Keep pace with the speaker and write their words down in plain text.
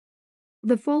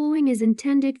The following is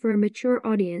intended for a mature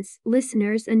audience.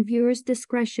 Listeners and viewers'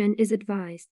 discretion is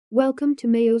advised. Welcome to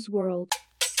Meyo's World.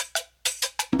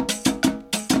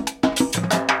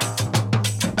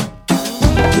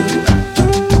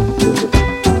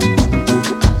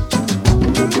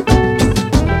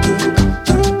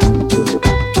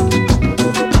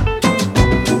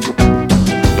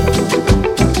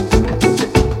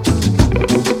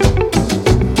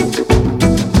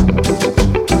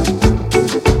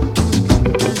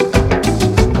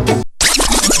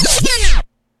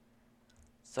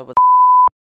 So what's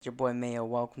your boy Meyo?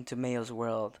 Welcome to Meyo's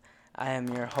World. I am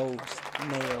your host,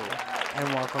 Meyo,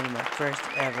 and welcome to my first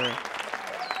ever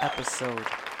episode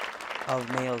of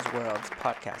Meyo's World's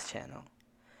podcast channel.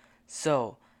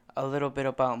 So, a little bit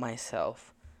about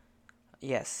myself.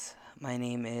 Yes, my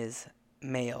name is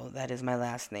Meyo. That is my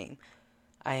last name.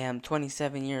 I am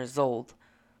 27 years old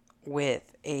with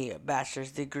a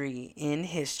bachelor's degree in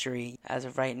history. As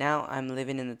of right now, I'm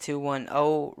living in the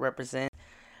 210, represent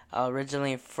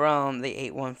originally from the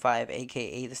 815,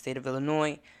 aka the state of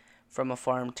Illinois, from a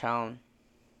farm town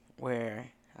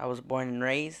where I was born and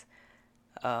raised.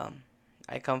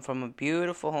 I come from a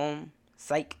beautiful home.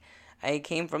 Psych. I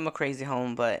came from a crazy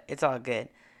home, but it's all good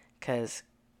because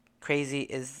crazy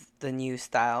is the new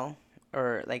style,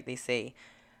 or like they say,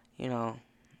 you know,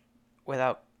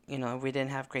 without, if we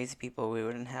didn't have crazy people, we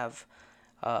wouldn't have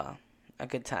a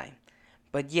good time.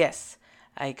 But yes,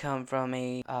 I come from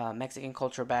a Mexican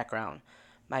cultural background.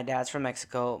 My dad's from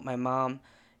Mexico. My mom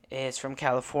is from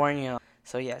California.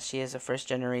 So yes, she is a first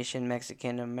generation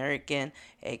Mexican American,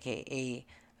 aka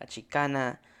a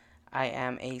Chicana. I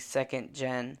am a second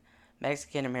gen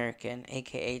Mexican American,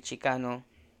 aka Chicano.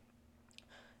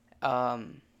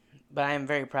 But I am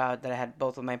very proud that I had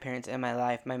both of my parents in my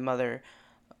life. My mother,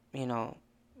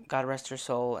 God rest her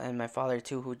soul, and my father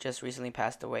too, who just recently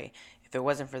passed away. If it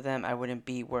wasn't for them, I wouldn't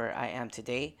be where I am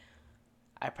today.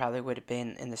 I probably would have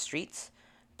been in the streets,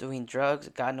 doing drugs,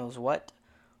 God knows what,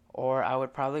 or I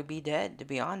would probably be dead, to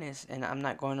be honest. And I'm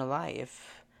not going to lie.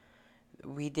 If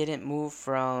we didn't move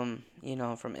from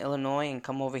Illinois and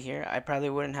come over here, I probably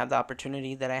wouldn't have the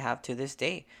opportunity that I have to this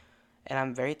day. And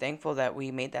I'm very thankful that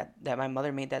that my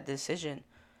mother made that decision.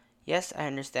 Yes, I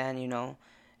understand,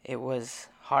 it was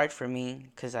hard for me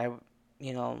because I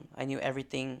knew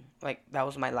everything, like that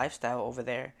was my lifestyle over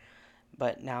there.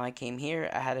 But now I came here,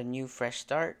 I had a new fresh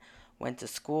start, went to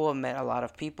school, met a lot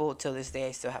of people. Till this day,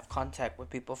 I still have contact with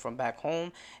people from back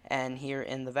home and here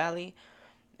in the valley.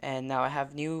 And now I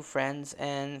have new friends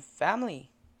and family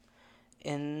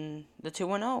in the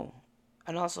 210.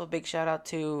 And also a big shout out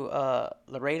to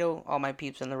Laredo, all my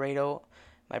peeps in Laredo,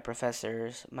 my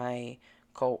professors, my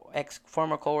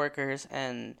former coworkers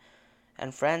and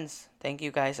friends. Thank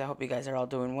you guys. I hope you guys are all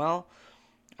doing well.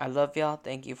 I love y'all.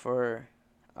 Thank you for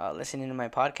listening to my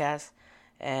podcast,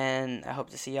 and I hope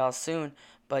to see y'all soon.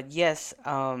 But yes,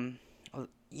 my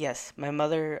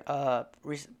mother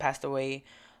passed away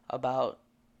about,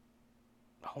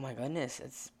 oh my goodness,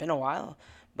 it's been a while.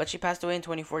 But she passed away in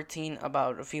 2014,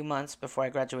 about a few months before I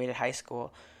graduated high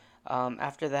school.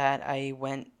 After that, I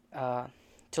went to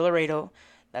Laredo.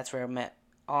 That's where I met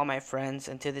all my friends,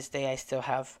 and to this day, I still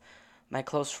have my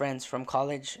close friends from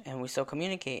college, and we still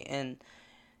communicate, and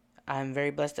I'm very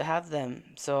blessed to have them.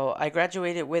 So I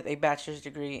graduated with a bachelor's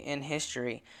degree in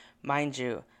history. Mind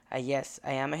you, yes,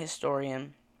 I am a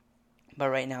historian, but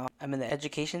right now I'm in the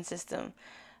education system.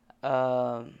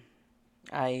 I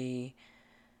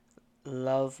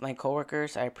love my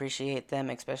coworkers. I appreciate them,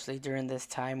 especially during this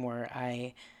time where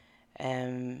I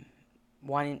am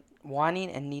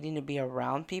wanting and needing to be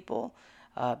around people.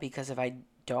 Because if I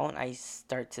don't, I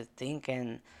start to think,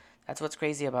 and that's what's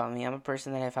crazy about me. I'm a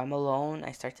person that if I'm alone,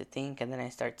 I start to think, and then I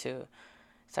start to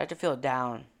feel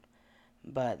down.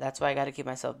 But that's why I got to keep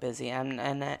myself busy, and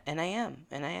I am.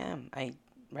 I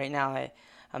right now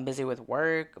I'm busy with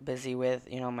work, busy with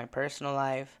my personal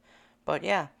life. But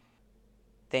yeah,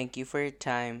 thank you for your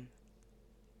time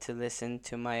to listen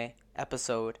to my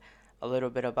episode, a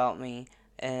little bit about me,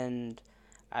 and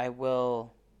I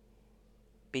will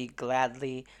be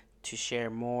gladly to share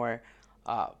more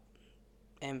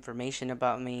information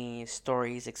about me,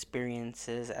 stories,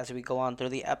 experiences as we go on through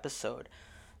the episode.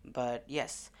 But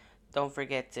yes, don't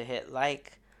forget to hit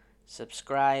like,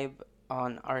 subscribe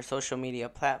on our social media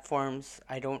platforms.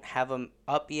 I don't have them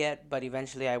up yet, but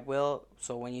eventually I will.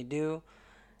 So when you do,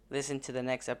 listen to the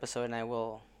next episode, and I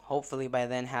will hopefully by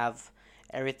then have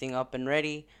everything up and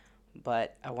ready.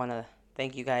 But I want to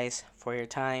thank you guys for your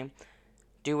time.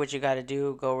 Do what you got to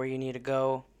do. Go where you need to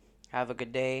go. Have a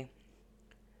good day,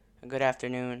 a good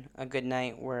afternoon, a good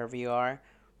night, wherever you are.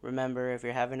 Remember, if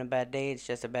you're having a bad day, it's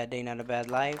just a bad day, not a bad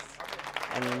life.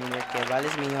 And remember que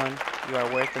vales millón. You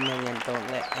are worth a million.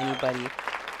 Don't let anybody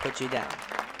put you down.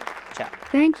 Ciao.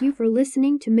 Thank you for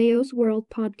listening to Meyo's World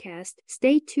podcast.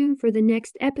 Stay tuned for the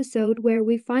next episode where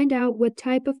we find out what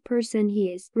type of person he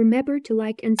is. Remember to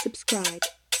like and subscribe.